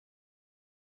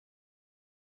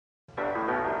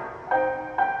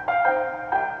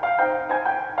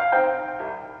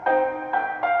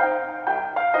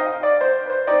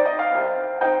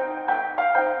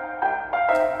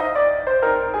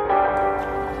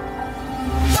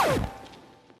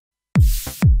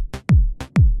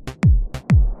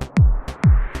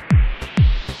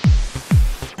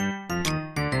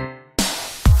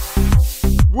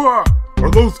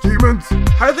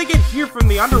How did they get here from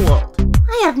the underworld?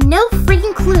 I have no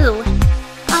freaking clue.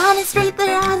 On a straight,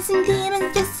 there are some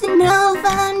demons just to know if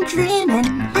I'm dreaming.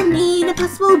 I need a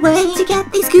possible way to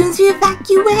get these goons to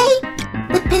evacuate.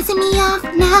 They're pissing me off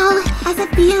now as I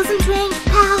feel some strange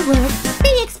powers.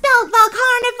 Be expelled, while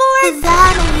carnivores! 'Cause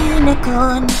I'm a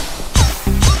unicorn.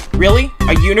 Really?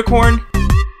 A unicorn?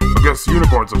 I guess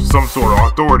unicorns have some sort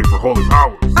of authority for holy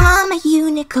powers. I'm a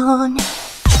unicorn.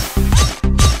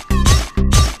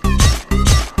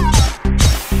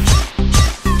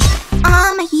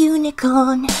 I'm a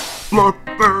unicorn. Look,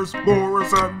 there's more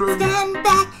ascending. Stand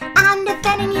back, I'm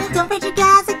defending you. Don't fret, you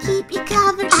guys, I keep you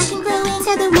covered. I can grow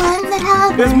into the ones that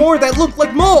hover. There's more that look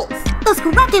like moles! Those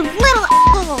corruptive little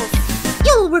assholes.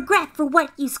 You'll regret for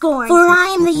what you scorn. For I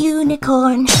am the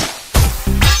unicorn.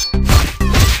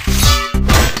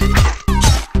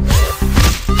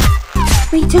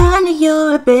 Return to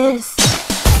your abyss.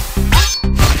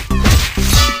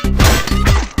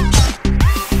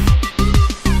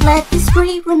 Let the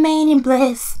street remain in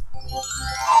bliss.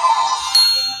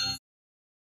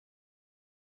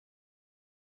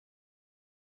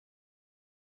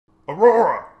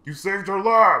 Aurora, you saved our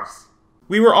lives.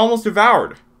 We were almost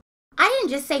devoured. I didn't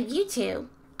just save you two.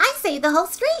 I saved the whole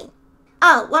street.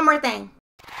 Oh, one more thing.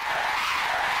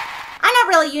 I'm not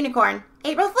really a unicorn.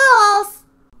 April Fools!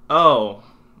 Oh,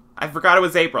 I forgot it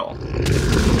was April.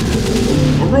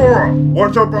 Aurora,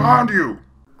 watch out behind you.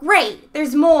 Great,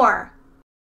 there's more.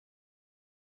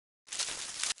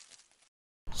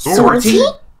 Sortie?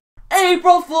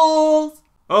 April Fools!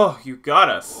 Oh, you got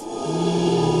us.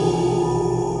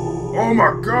 Oh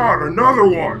my god, another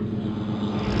one.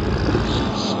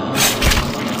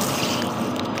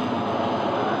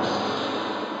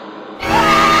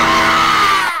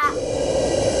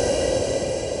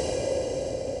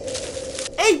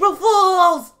 April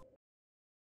Fools!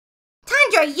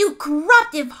 Tundra, you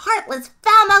corruptive, heartless,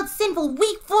 foul-mouthed, sinful,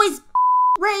 weak-voiced,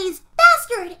 raised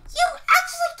bastard! You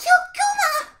actually killed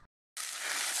Guma!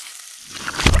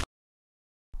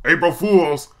 April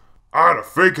Fools, I had a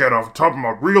fake head off the top of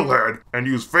my real head and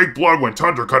used fake blood when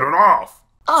Tundra cut it off.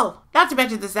 Oh, not to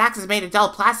mention this axe is made of dull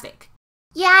plastic.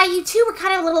 Yeah, you two were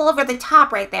kind of a little over the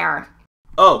top right there.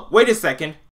 Oh, wait a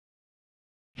second.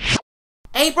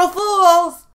 April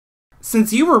Fools!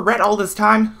 Since you were red all this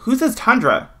time, who's this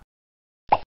Tundra?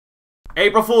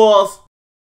 April Fools!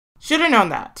 Should've known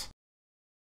that.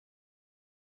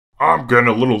 I'm getting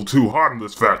a little too hot in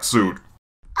this fat suit.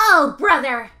 Oh,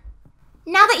 brother!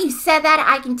 Now that you said that,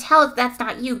 I can tell if that's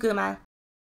not you, Guma.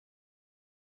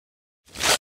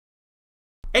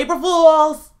 April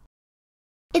Fools!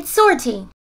 It's Sortie.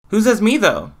 Who says me,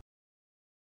 though?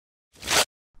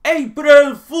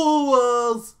 April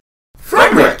Fools!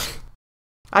 Frederick!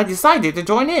 I decided to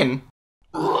join in.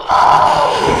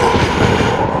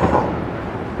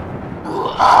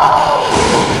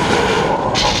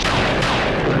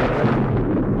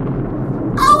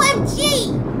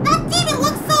 OMG! That demon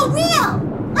looks so real!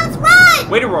 Let's run!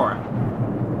 Wait, Aurora.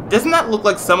 Doesn't that look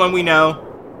like someone we know?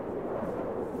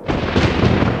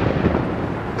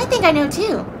 I think I know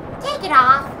too. Take it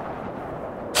off.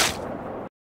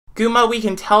 Guma, we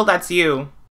can tell that's you.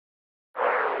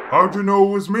 How'd you know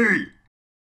it was me?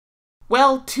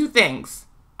 Well, two things.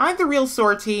 I'm the real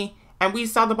Sortie, and we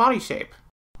saw the body shape.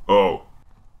 Oh.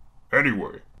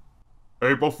 Anyway.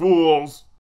 April Fools!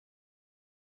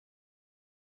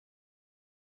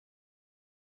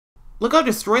 Look how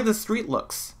destroyed the street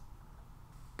looks.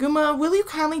 Guma, will you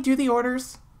kindly do the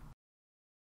orders?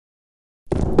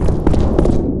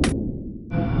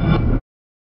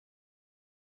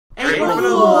 April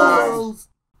Fools!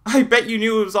 I bet you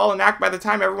knew it was all an act by the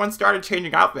time everyone started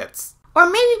changing outfits. Or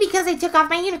maybe because I took off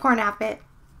my unicorn outfit.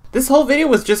 This whole video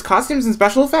was just costumes and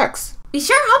special effects. We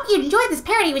sure hope you enjoyed this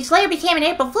parody, which later became an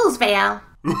April Fool's video.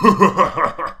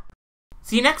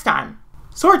 See you next time.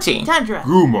 Sortie, Tundra,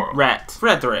 Guma. Rhett,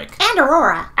 Frederick, And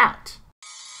Aurora. out.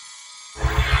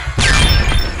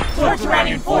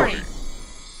 Torture 40.